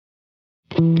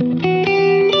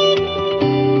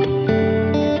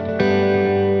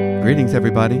Greetings,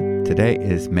 everybody. Today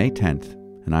is May 10th,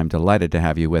 and I'm delighted to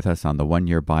have you with us on the One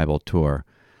Year Bible Tour.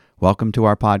 Welcome to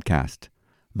our podcast.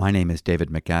 My name is David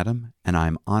MacAdam, and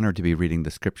I'm honored to be reading the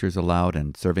Scriptures aloud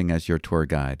and serving as your tour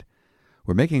guide.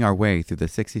 We're making our way through the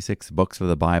 66 books of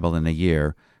the Bible in a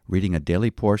year, reading a daily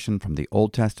portion from the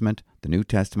Old Testament, the New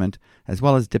Testament, as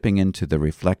well as dipping into the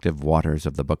reflective waters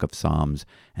of the book of Psalms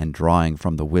and drawing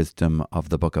from the wisdom of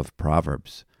the book of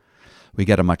Proverbs. We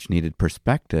get a much-needed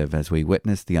perspective as we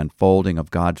witness the unfolding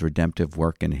of God's redemptive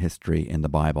work in history in the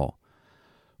Bible.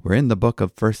 We're in the book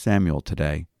of 1 Samuel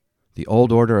today. The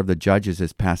old order of the judges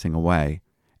is passing away,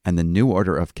 and the new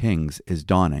order of kings is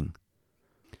dawning.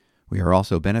 We are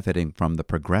also benefiting from the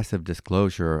progressive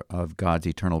disclosure of God's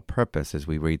eternal purpose as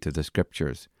we read through the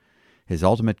Scriptures. His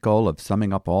ultimate goal of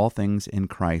summing up all things in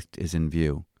Christ is in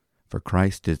view, for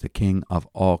Christ is the King of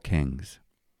all kings.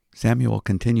 Samuel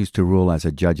continues to rule as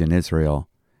a judge in Israel,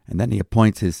 and then he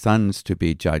appoints his sons to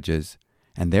be judges,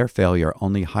 and their failure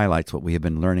only highlights what we have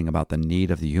been learning about the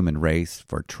need of the human race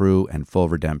for true and full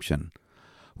redemption.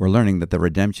 We're learning that the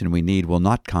redemption we need will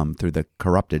not come through the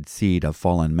corrupted seed of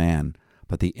fallen man,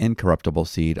 but the incorruptible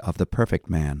seed of the perfect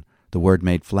man, the Word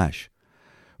made flesh.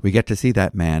 We get to see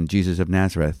that man, Jesus of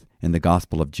Nazareth, in the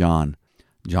Gospel of John.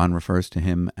 John refers to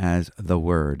him as the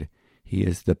Word. He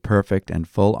is the perfect and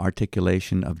full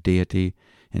articulation of deity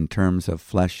in terms of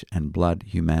flesh and blood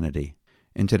humanity.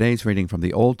 In today's reading from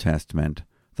the Old Testament,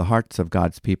 the hearts of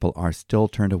God's people are still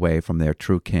turned away from their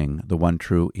true king, the one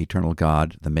true eternal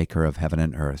God, the maker of heaven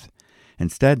and earth.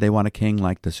 Instead, they want a king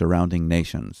like the surrounding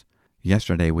nations.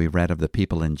 Yesterday we read of the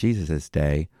people in Jesus'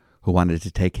 day who wanted to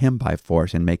take him by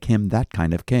force and make him that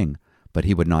kind of king, but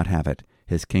he would not have it.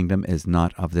 His kingdom is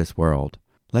not of this world.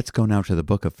 Let's go now to the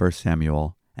book of 1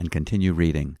 Samuel and continue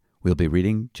reading. We'll be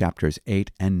reading chapters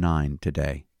 8 and 9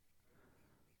 today.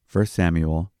 1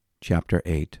 Samuel chapter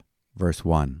 8, verse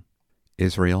 1.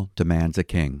 Israel demands a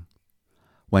king.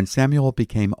 When Samuel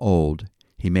became old,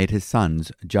 he made his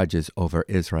sons judges over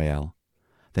Israel.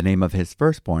 The name of his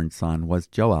firstborn son was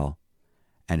Joel,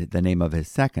 and the name of his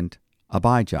second,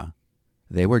 Abijah.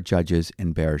 They were judges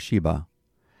in Beersheba.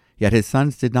 Yet his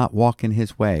sons did not walk in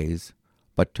his ways,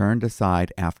 but turned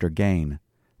aside after gain.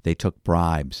 They took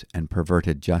bribes and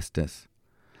perverted justice.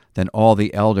 Then all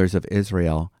the elders of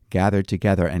Israel gathered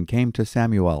together and came to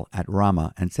Samuel at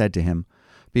Ramah and said to him,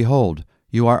 Behold,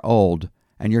 you are old,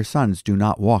 and your sons do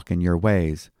not walk in your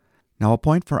ways. Now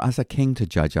appoint for us a king to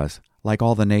judge us, like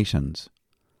all the nations.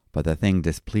 But the thing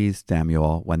displeased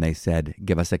Samuel when they said,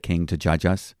 Give us a king to judge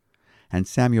us. And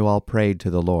Samuel prayed to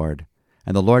the Lord.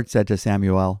 And the Lord said to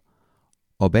Samuel,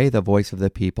 Obey the voice of the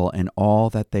people in all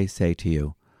that they say to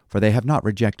you. For they have not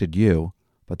rejected you,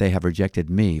 but they have rejected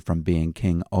me from being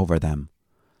king over them.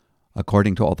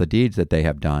 According to all the deeds that they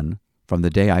have done, from the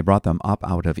day I brought them up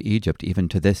out of Egypt even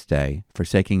to this day,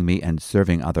 forsaking me and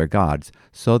serving other gods,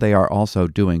 so they are also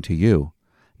doing to you.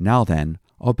 Now then,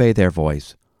 obey their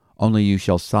voice. Only you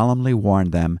shall solemnly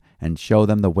warn them and show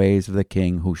them the ways of the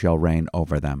king who shall reign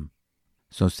over them.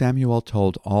 So Samuel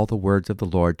told all the words of the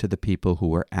Lord to the people who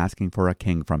were asking for a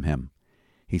king from him.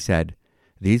 He said,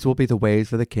 These will be the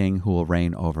ways of the king who will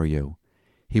reign over you.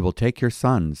 He will take your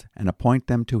sons and appoint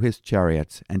them to his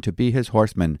chariots and to be his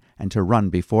horsemen and to run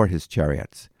before his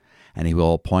chariots. And he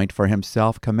will appoint for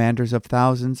himself commanders of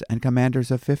thousands and commanders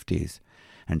of 50s,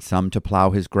 and some to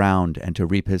plow his ground and to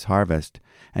reap his harvest,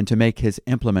 and to make his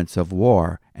implements of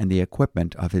war and the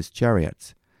equipment of his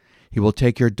chariots. He will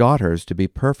take your daughters to be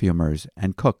perfumers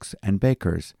and cooks and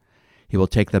bakers. He will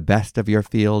take the best of your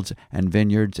fields and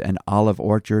vineyards and olive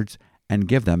orchards and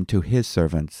give them to his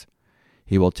servants.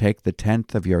 He will take the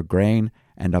tenth of your grain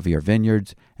and of your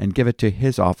vineyards and give it to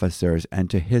his officers and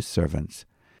to his servants.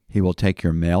 He will take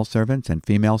your male servants and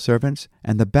female servants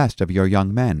and the best of your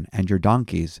young men and your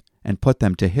donkeys and put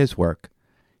them to his work.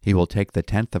 He will take the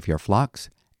tenth of your flocks,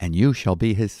 and you shall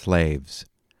be his slaves.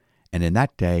 And in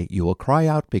that day you will cry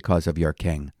out because of your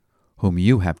king, whom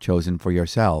you have chosen for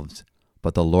yourselves,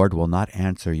 but the Lord will not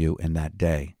answer you in that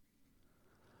day.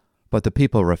 But the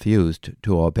people refused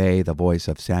to obey the voice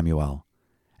of Samuel.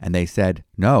 And they said,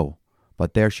 No,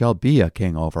 but there shall be a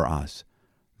king over us,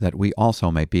 that we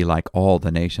also may be like all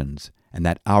the nations, and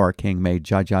that our king may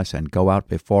judge us and go out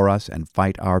before us and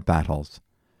fight our battles.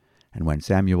 And when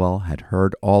Samuel had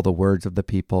heard all the words of the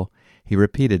people, he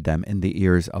repeated them in the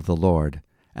ears of the Lord.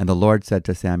 And the Lord said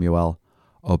to Samuel,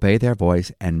 Obey their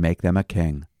voice and make them a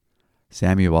king.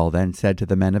 Samuel then said to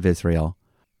the men of Israel,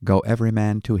 Go every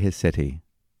man to his city.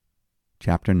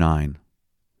 Chapter 9.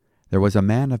 There was a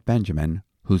man of Benjamin,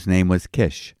 whose name was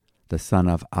Kish, the son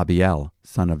of Abiel,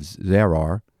 son of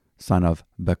Zeror, son of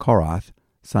Bechorath,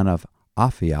 son of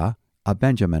Aphiah, a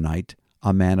Benjaminite,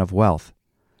 a man of wealth.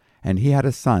 And he had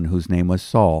a son whose name was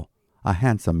Saul, a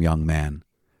handsome young man.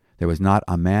 There was not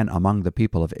a man among the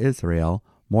people of Israel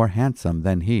more handsome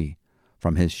than he.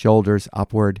 From his shoulders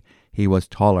upward he was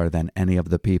taller than any of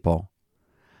the people.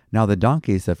 Now the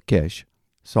donkeys of Kish,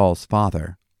 Saul's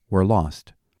father, were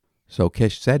lost. So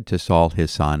Kish said to Saul his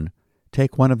son,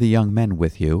 "Take one of the young men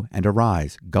with you, and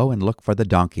arise, go and look for the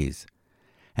donkeys."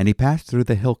 And he passed through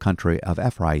the hill country of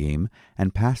Ephraim,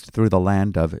 and passed through the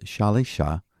land of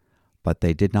Shalisha, but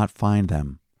they did not find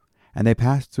them. And they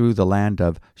passed through the land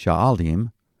of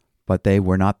Shaalim, but they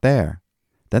were not there.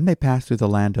 Then they passed through the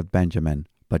land of Benjamin,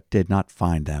 but did not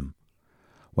find them.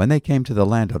 When they came to the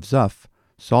land of Zuph,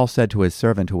 Saul said to his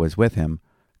servant who was with him,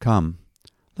 "Come,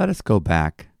 let us go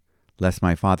back, lest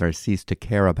my father cease to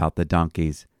care about the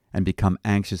donkeys, and become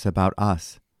anxious about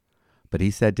us." But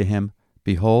he said to him,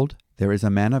 "Behold, there is a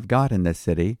man of God in this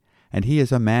city, and he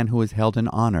is a man who is held in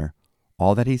honor.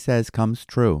 All that he says comes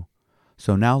true.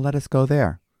 So now let us go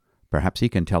there. Perhaps he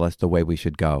can tell us the way we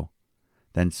should go."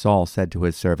 Then Saul said to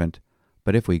his servant,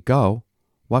 "But if we go,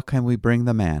 what can we bring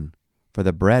the man? For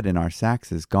the bread in our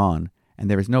sacks is gone, and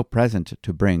there is no present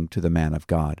to bring to the man of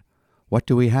God. What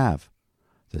do we have?"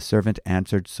 The servant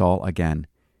answered Saul again,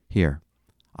 "Here,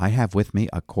 I have with me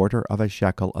a quarter of a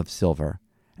shekel of silver,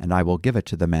 and I will give it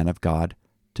to the man of God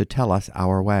to tell us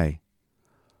our way."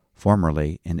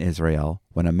 Formerly in Israel,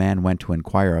 when a man went to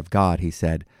inquire of God, he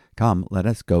said, "Come, let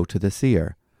us go to the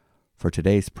seer." For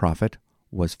today's prophet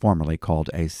was formerly called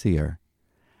a seer.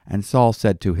 And Saul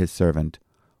said to his servant,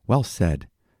 "Well said,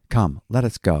 come, let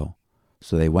us go."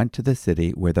 So they went to the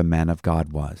city where the man of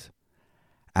God was.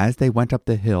 As they went up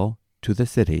the hill to the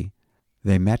city,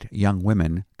 they met young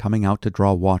women coming out to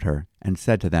draw water, and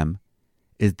said to them,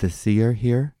 "Is the seer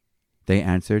here?" They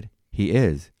answered, "He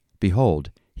is.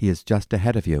 Behold, he is just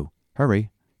ahead of you. Hurry,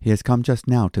 he has come just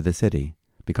now to the city,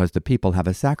 because the people have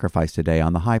a sacrifice today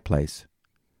on the high place.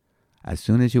 As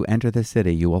soon as you enter the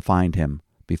city you will find him,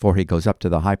 before he goes up to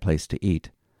the high place to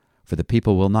eat. For the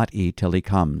people will not eat till he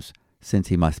comes, since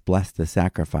he must bless the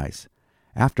sacrifice.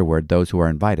 Afterward those who are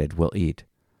invited will eat.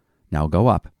 Now go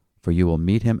up, for you will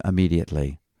meet him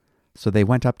immediately." So they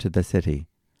went up to the city.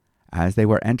 As they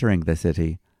were entering the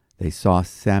city, they saw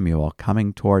Samuel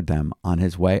coming toward them on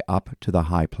his way up to the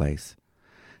high place.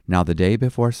 Now the day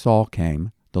before Saul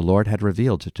came, the Lord had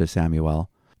revealed to Samuel,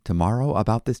 "Tomorrow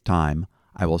about this time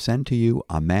I will send to you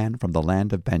a man from the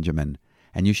land of Benjamin,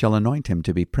 and you shall anoint him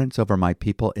to be prince over my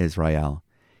people Israel.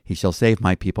 He shall save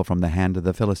my people from the hand of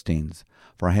the Philistines,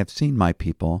 for I have seen my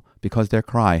people, because their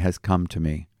cry has come to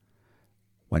me."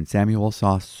 When Samuel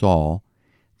saw Saul,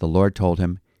 the Lord told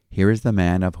him, "Here is the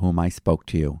man of whom I spoke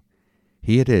to you.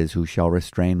 He it is who shall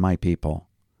restrain my people."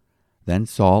 Then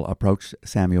Saul approached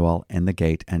Samuel in the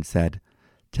gate and said,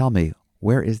 "Tell me,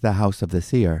 where is the house of the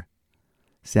seer?"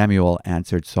 Samuel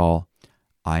answered Saul,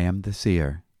 "I am the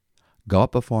seer. Go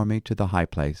up before me to the high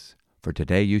place, for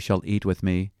today you shall eat with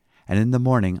me, and in the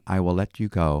morning I will let you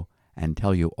go, and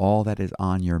tell you all that is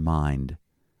on your mind.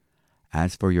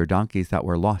 As for your donkeys that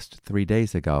were lost 3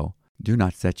 days ago, do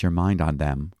not set your mind on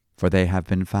them, for they have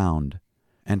been found.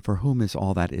 And for whom is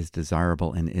all that is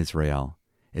desirable in Israel?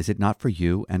 Is it not for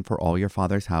you and for all your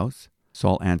father's house?"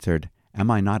 Saul answered,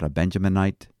 "Am I not a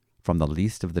Benjaminite, from the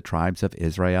least of the tribes of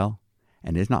Israel?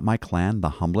 And is not my clan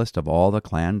the humblest of all the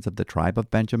clans of the tribe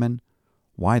of Benjamin?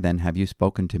 Why then have you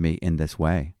spoken to me in this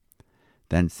way?"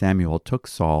 Then Samuel took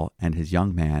Saul and his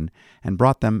young man, and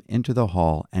brought them into the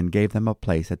hall, and gave them a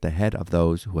place at the head of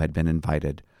those who had been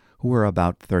invited, who were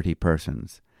about 30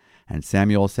 persons. And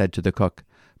Samuel said to the cook,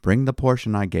 "Bring the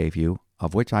portion I gave you,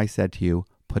 of which I said to you,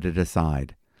 put it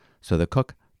aside." So the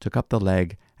cook took up the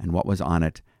leg and what was on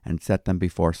it, and set them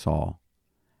before Saul.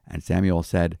 And Samuel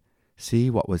said, "See,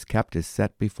 what was kept is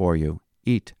set before you.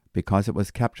 Eat, because it was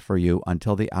kept for you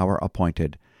until the hour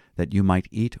appointed, that you might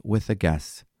eat with the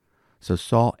guests." So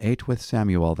Saul ate with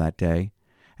Samuel that day,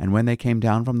 and when they came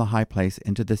down from the high place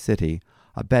into the city,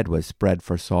 a bed was spread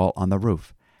for Saul on the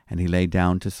roof, and he lay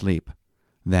down to sleep.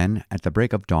 Then, at the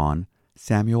break of dawn,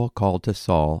 Samuel called to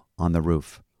Saul on the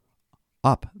roof,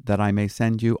 "Up, that I may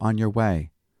send you on your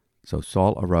way." So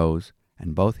Saul arose,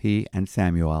 and both he and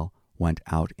Samuel went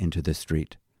out into the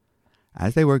street.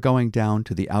 As they were going down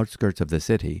to the outskirts of the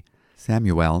city,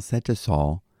 Samuel said to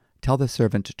Saul, "Tell the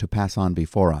servant to pass on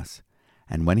before us,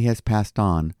 and when he has passed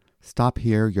on, stop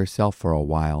here yourself for a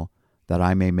while, that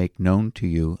I may make known to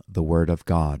you the word of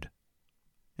God."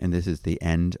 And this is the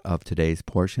end of today's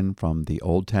portion from the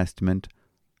Old Testament,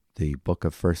 the book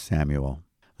of 1 Samuel.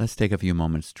 Let's take a few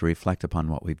moments to reflect upon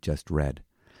what we've just read.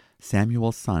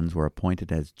 Samuel's sons were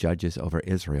appointed as judges over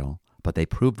Israel, but they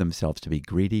proved themselves to be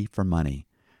greedy for money.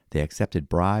 They accepted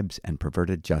bribes and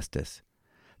perverted justice.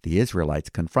 The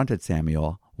Israelites confronted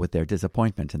Samuel with their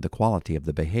disappointment in the quality of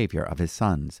the behavior of his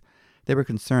sons. They were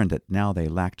concerned that now they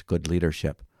lacked good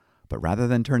leadership. But rather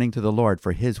than turning to the Lord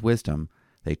for his wisdom,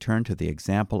 they turned to the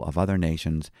example of other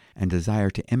nations and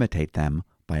desired to imitate them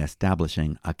by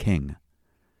establishing a king.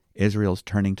 Israel's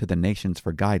turning to the nations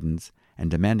for guidance and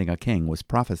demanding a king was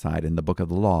prophesied in the book of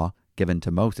the law given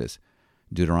to Moses,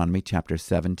 Deuteronomy chapter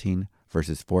 17,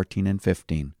 verses 14 and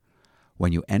 15.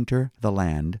 When you enter the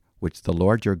land which the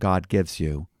Lord your God gives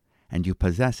you, and you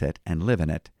possess it and live in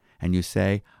it, and you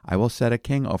say, I will set a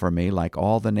king over me like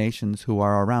all the nations who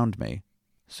are around me.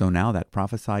 So now that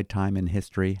prophesied time in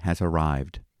history has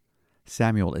arrived.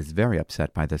 Samuel is very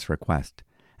upset by this request,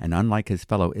 and unlike his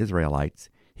fellow Israelites,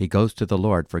 he goes to the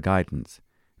Lord for guidance.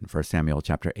 In 1 Samuel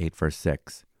chapter 8, verse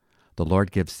 6, the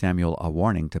Lord gives Samuel a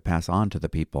warning to pass on to the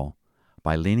people.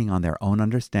 By leaning on their own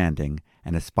understanding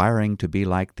and aspiring to be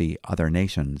like the other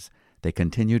nations, they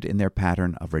continued in their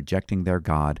pattern of rejecting their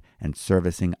God and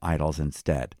servicing idols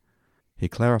instead. He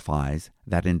clarifies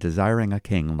that in desiring a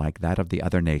king like that of the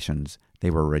other nations, they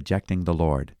were rejecting the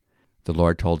Lord. The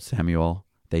Lord told Samuel,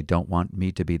 they don't want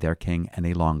me to be their king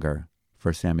any longer.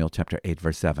 1 Samuel chapter 8,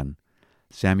 verse 7.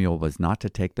 Samuel was not to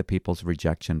take the people's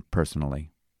rejection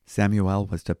personally. Samuel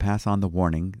was to pass on the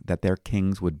warning that their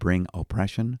kings would bring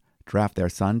oppression, draft their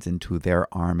sons into their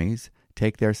armies,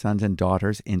 take their sons and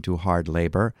daughters into hard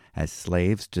labor as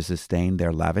slaves to sustain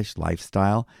their lavish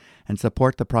lifestyle, and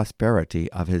support the prosperity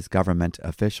of his government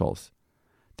officials.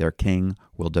 Their king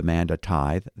will demand a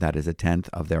tithe, that is a tenth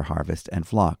of their harvest and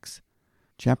flocks.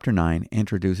 Chapter 9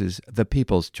 introduces the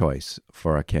people's choice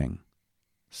for a king,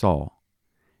 Saul.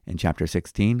 In chapter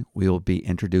 16, we will be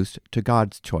introduced to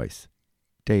God's choice,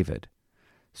 David.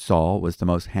 Saul was the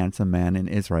most handsome man in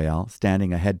Israel,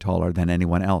 standing a head taller than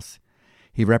anyone else.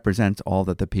 He represents all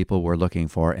that the people were looking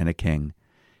for in a king.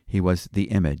 He was the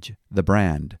image, the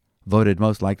brand, voted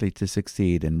most likely to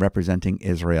succeed in representing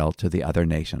Israel to the other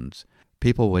nations.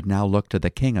 People would now look to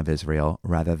the king of Israel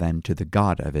rather than to the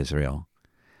God of Israel.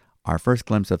 Our first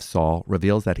glimpse of Saul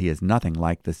reveals that he is nothing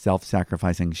like the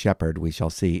self-sacrificing shepherd we shall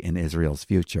see in Israel's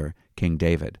future, King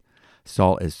David.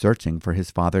 Saul is searching for his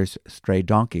father's stray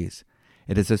donkeys.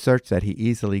 It is a search that he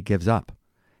easily gives up.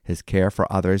 His care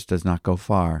for others does not go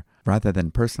far. Rather than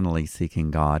personally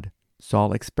seeking God,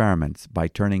 Saul experiments by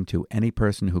turning to any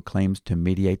person who claims to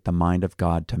mediate the mind of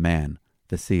God to man,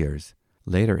 the seers.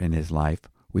 Later in his life,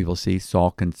 we will see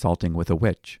Saul consulting with a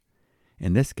witch.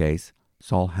 In this case,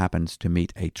 Saul happens to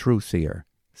meet a true seer,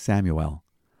 Samuel.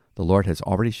 The Lord has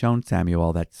already shown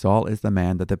Samuel that Saul is the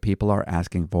man that the people are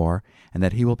asking for, and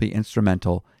that he will be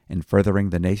instrumental in furthering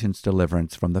the nation's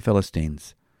deliverance from the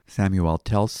Philistines. Samuel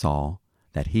tells Saul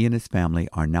that he and his family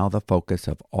are now the focus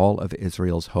of all of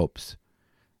Israel's hopes.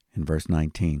 In verse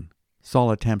 19,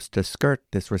 Saul attempts to skirt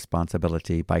this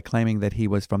responsibility by claiming that he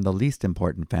was from the least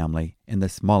important family in the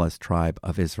smallest tribe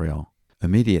of Israel.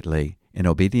 Immediately, in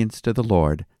obedience to the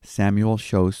Lord, Samuel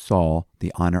shows Saul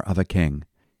the honor of a king.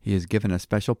 He is given a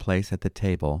special place at the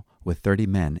table with 30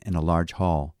 men in a large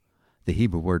hall. The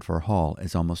Hebrew word for hall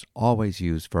is almost always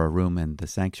used for a room in the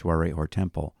sanctuary or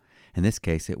temple. In this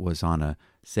case, it was on a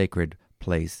sacred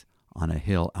place on a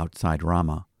hill outside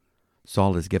Ramah.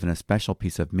 Saul is given a special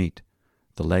piece of meat,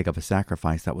 the leg of a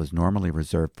sacrifice that was normally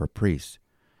reserved for priests,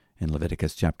 in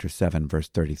Leviticus chapter 7, verse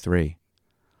 33.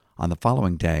 On the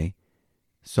following day,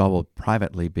 Saul will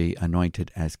privately be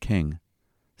anointed as king.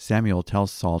 Samuel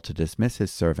tells Saul to dismiss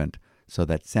his servant so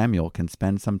that Samuel can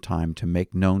spend some time to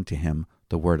make known to him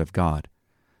the word of God.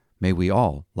 May we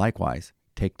all, likewise,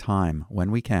 take time, when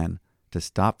we can, to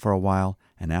stop for a while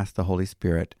and ask the Holy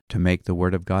Spirit to make the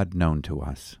word of God known to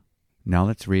us. Now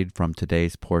let's read from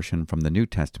today's portion from the New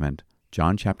Testament,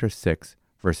 John chapter 6,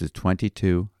 verses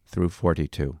 22 through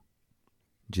 42.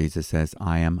 Jesus says,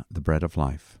 I am the bread of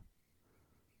life.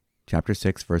 Chapter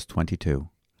 6, verse 22.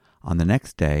 On the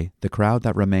next day, the crowd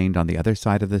that remained on the other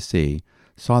side of the sea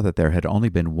saw that there had only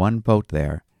been one boat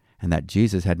there, and that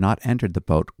Jesus had not entered the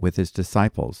boat with his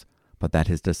disciples, but that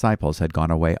his disciples had gone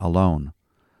away alone.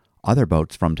 Other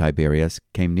boats from Tiberias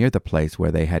came near the place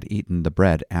where they had eaten the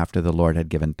bread after the Lord had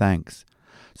given thanks.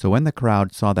 So when the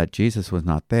crowd saw that Jesus was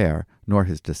not there, nor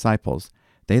his disciples,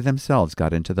 they themselves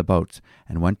got into the boats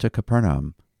and went to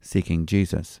Capernaum, seeking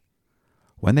Jesus.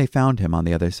 When they found him on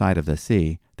the other side of the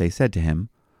sea, they said to him,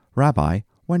 Rabbi,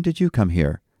 when did you come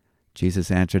here?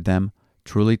 Jesus answered them,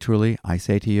 Truly, truly, I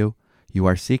say to you, you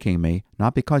are seeking me,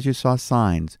 not because you saw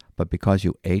signs, but because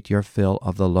you ate your fill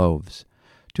of the loaves.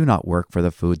 Do not work for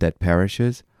the food that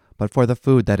perishes, but for the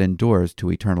food that endures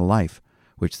to eternal life,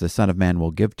 which the Son of Man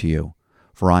will give to you.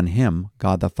 For on him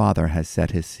God the Father has set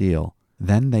his seal."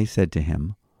 Then they said to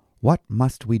him, "What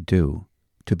must we do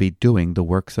to be doing the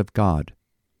works of God?"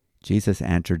 Jesus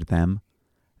answered them,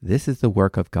 "This is the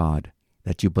work of God,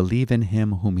 that you believe in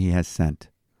him whom he has sent."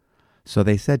 So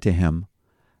they said to him,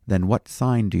 "Then what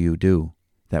sign do you do,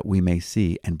 that we may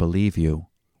see and believe you?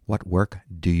 What work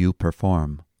do you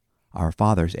perform? Our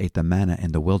fathers ate the manna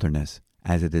in the wilderness,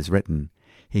 as it is written,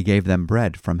 He gave them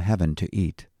bread from heaven to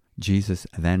eat." Jesus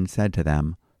then said to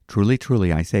them, "Truly,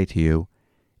 truly, I say to you,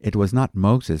 it was not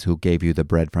Moses who gave you the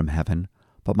bread from heaven,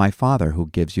 but my Father who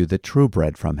gives you the true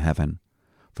bread from heaven.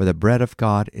 For the bread of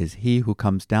God is he who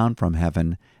comes down from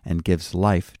heaven and gives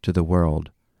life to the world."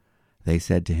 They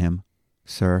said to him,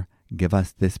 "Sir, give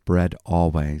us this bread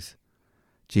always."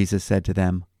 Jesus said to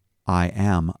them, "I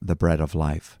am the bread of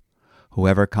life.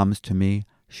 Whoever comes to me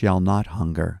shall not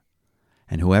hunger,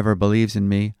 and whoever believes in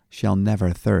me shall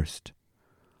never thirst.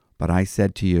 But I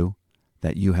said to you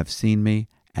that you have seen me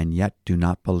and yet do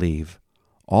not believe.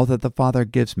 All that the Father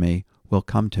gives me will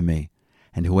come to me,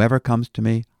 and whoever comes to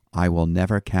me I will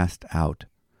never cast out.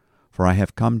 For I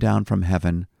have come down from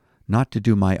heaven, not to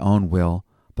do my own will,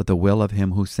 but the will of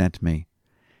him who sent me.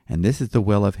 And this is the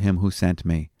will of him who sent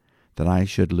me, that I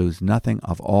should lose nothing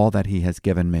of all that he has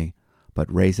given me,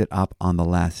 but raise it up on the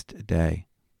last day.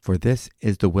 For this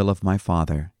is the will of my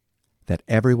Father, that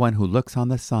everyone who looks on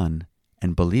the Son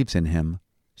and believes in him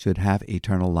should have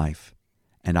eternal life,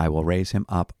 and I will raise him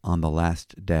up on the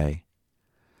last day."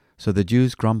 So the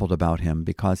Jews grumbled about him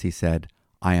because he said,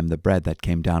 "I am the bread that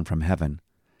came down from heaven."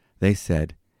 They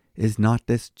said, "Is not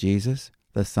this Jesus,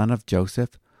 the son of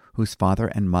Joseph, whose father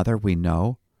and mother we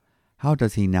know? How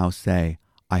does he now say,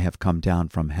 'I have come down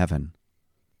from heaven'?"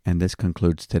 And this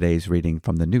concludes today's reading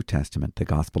from the New Testament, the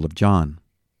Gospel of John.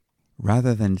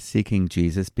 Rather than seeking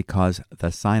Jesus because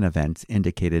the sign events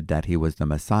indicated that he was the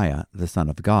Messiah, the Son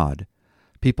of God,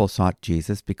 people sought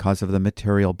Jesus because of the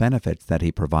material benefits that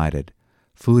he provided,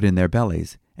 food in their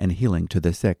bellies and healing to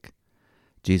the sick.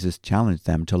 Jesus challenged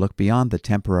them to look beyond the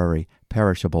temporary,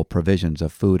 perishable provisions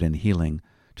of food and healing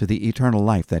to the eternal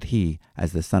life that he,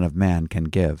 as the Son of Man, can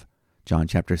give. John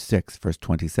chapter 6, verse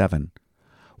 27.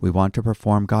 "We want to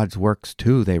perform God's works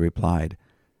too," they replied.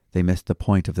 They missed the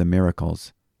point of the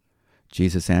miracles.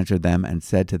 Jesus answered them and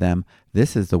said to them,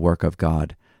 "This is the work of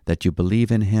God, that you believe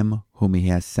in him whom he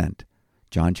has sent."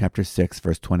 John chapter 6,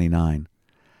 verse 29.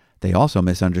 They also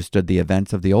misunderstood the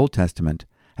events of the Old Testament,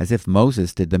 as if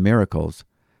Moses did the miracles.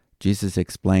 Jesus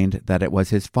explained that it was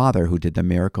his Father who did the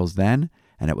miracles then,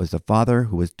 and it was the Father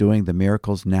who was doing the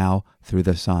miracles now through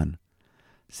the Son.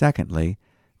 Secondly,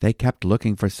 they kept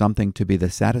looking for something to be the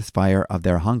satisfier of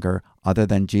their hunger other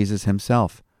than Jesus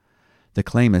himself. The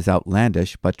claim is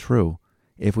outlandish but true.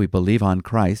 If we believe on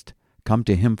Christ, come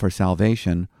to him for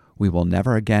salvation, we will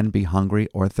never again be hungry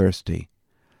or thirsty.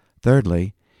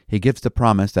 Thirdly, he gives the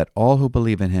promise that all who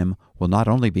believe in him will not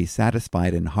only be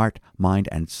satisfied in heart, mind,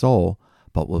 and soul,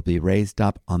 but will be raised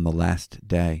up on the last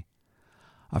day.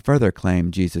 A further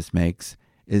claim Jesus makes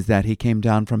is that he came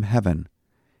down from heaven.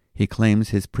 He claims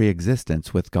his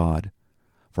pre-existence with God.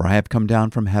 "For I have come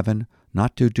down from heaven,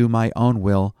 not to do my own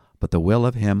will, but the will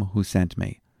of him who sent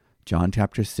me." John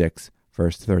chapter 6,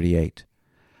 verse 38.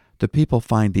 The people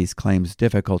find these claims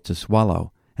difficult to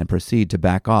swallow and proceed to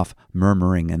back off,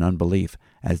 murmuring and unbelief,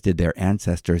 as did their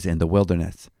ancestors in the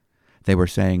wilderness. They were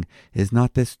saying, "Is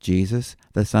not this Jesus,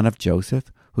 the son of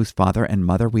Joseph, whose father and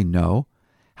mother we know?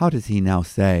 How does he now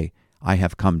say, 'I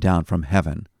have come down from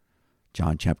heaven'?"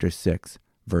 John chapter 6,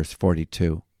 verse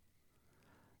 42.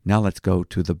 Now let's go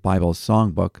to the Bible's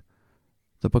songbook,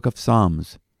 the book of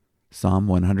Psalms, Psalm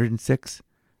 106.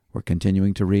 We're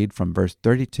continuing to read from verse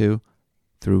 32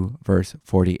 through verse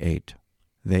 48.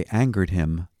 "They angered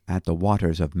him at the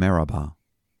waters of Meribah,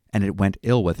 and it went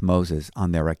ill with Moses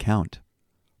on their account.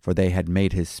 For they had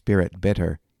made his spirit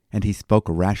bitter, and he spoke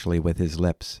rashly with his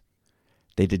lips.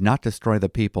 They did not destroy the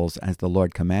peoples as the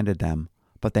Lord commanded them,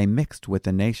 but they mixed with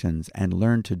the nations and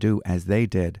learned to do as they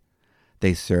did.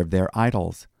 They served their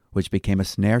idols, which became a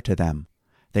snare to them.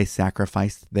 They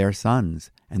sacrificed their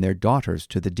sons and their daughters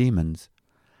to the demons.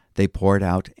 They poured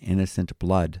out innocent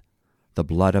blood, the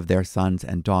blood of their sons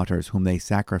and daughters whom they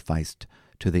sacrificed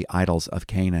to the idols of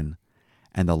Canaan,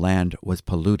 and the land was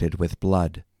polluted with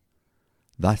blood.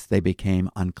 Thus they became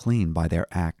unclean by their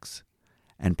acts,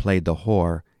 and played the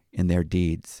whore in their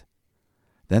deeds.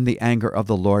 Then the anger of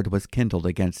the Lord was kindled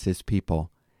against his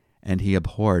people, and he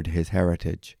abhorred his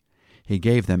heritage. He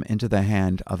gave them into the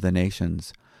hand of the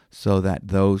nations, so that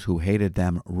those who hated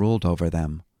them ruled over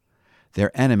them.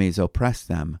 Their enemies oppressed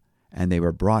them, and they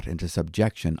were brought into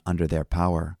subjection under their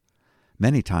power.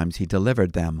 Many times he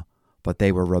delivered them, but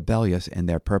they were rebellious in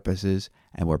their purposes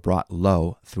and were brought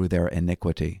low through their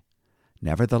iniquity.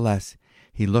 Nevertheless,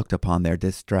 he looked upon their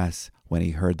distress when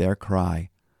he heard their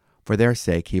cry. For their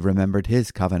sake he remembered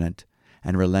his covenant,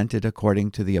 and relented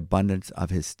according to the abundance of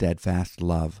his steadfast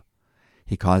love.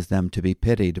 He caused them to be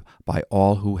pitied by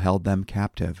all who held them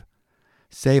captive.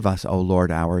 Save us, O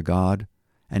Lord our God,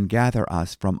 and gather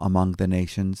us from among the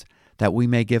nations, that we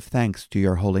may give thanks to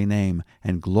your holy name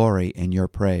and glory in your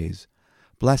praise.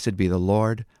 Blessed be the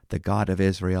Lord, the God of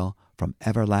Israel, from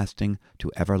everlasting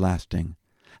to everlasting.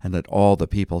 And let all the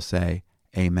people say,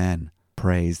 Amen.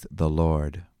 Praise the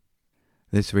Lord.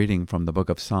 This reading from the book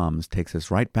of Psalms takes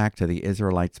us right back to the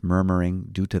Israelites murmuring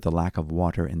due to the lack of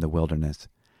water in the wilderness.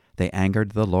 They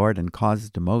angered the Lord and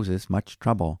caused Moses much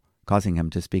trouble, causing him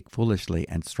to speak foolishly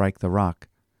and strike the rock.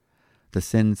 The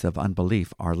sins of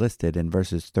unbelief are listed in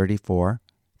verses 34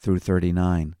 through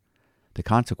 39. The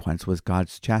consequence was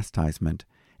God's chastisement,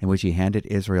 in which he handed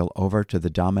Israel over to the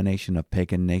domination of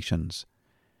pagan nations.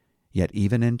 Yet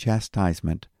even in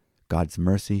chastisement, God's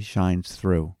mercy shines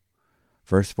through.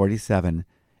 Verse 47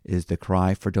 is the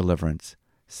cry for deliverance.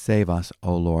 Save us,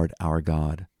 O Lord our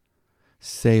God.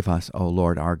 Save us, O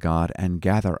Lord our God, and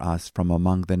gather us from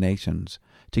among the nations,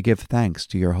 to give thanks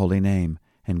to your holy name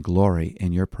and glory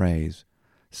in your praise.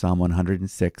 Psalm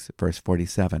 106, verse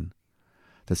 47.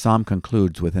 The psalm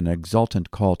concludes with an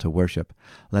exultant call to worship.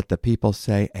 Let the people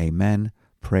say, Amen,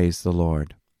 praise the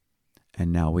Lord.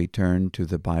 And now we turn to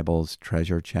the Bible's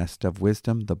treasure chest of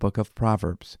wisdom, the book of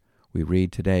Proverbs. We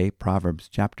read today Proverbs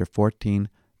chapter 14,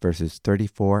 verses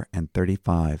 34 and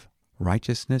 35.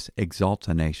 Righteousness exalts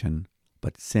a nation,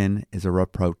 but sin is a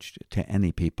reproach to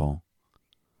any people.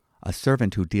 A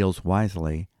servant who deals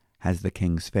wisely has the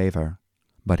king's favor,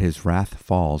 but his wrath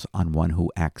falls on one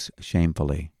who acts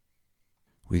shamefully.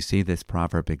 We see this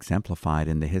proverb exemplified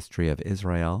in the history of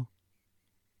Israel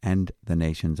and the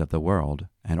nations of the world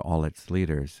and all its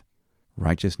leaders.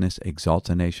 Righteousness exalts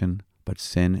a nation, but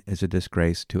sin is a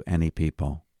disgrace to any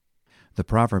people. The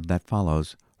proverb that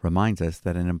follows reminds us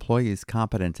that an employee's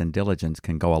competence and diligence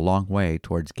can go a long way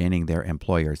towards gaining their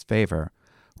employer's favor,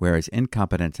 whereas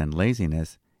incompetence and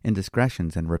laziness,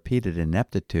 indiscretions and repeated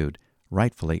ineptitude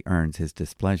rightfully earns his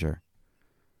displeasure.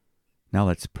 Now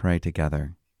let's pray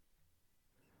together.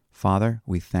 Father,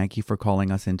 we thank you for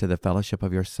calling us into the fellowship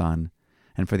of your Son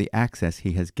and for the access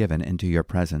he has given into your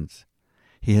presence.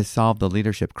 He has solved the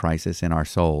leadership crisis in our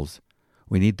souls.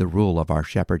 We need the rule of our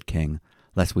Shepherd King,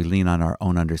 lest we lean on our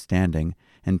own understanding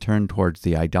and turn towards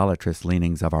the idolatrous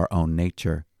leanings of our own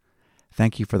nature.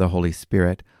 Thank you for the Holy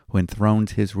Spirit, who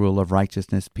enthrones his rule of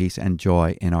righteousness, peace, and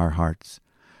joy in our hearts.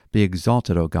 Be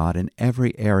exalted, O God, in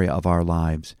every area of our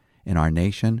lives, in our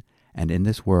nation, and in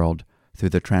this world, through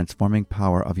the transforming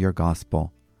power of your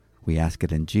gospel. We ask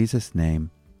it in Jesus'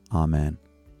 name. Amen.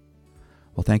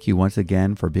 Well, thank you once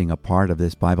again for being a part of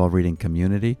this Bible reading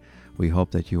community. We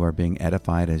hope that you are being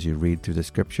edified as you read through the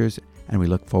scriptures, and we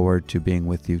look forward to being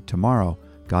with you tomorrow,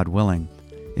 God willing.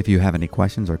 If you have any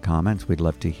questions or comments, we'd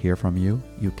love to hear from you.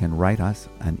 You can write us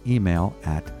an email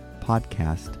at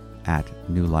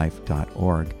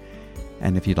podcast@newlife.org.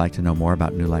 And if you'd like to know more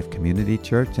about New Life Community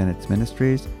Church and its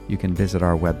ministries, you can visit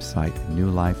our website,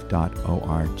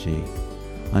 newlife.org.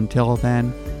 Until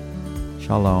then,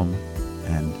 shalom,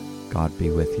 and God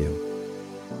be with you.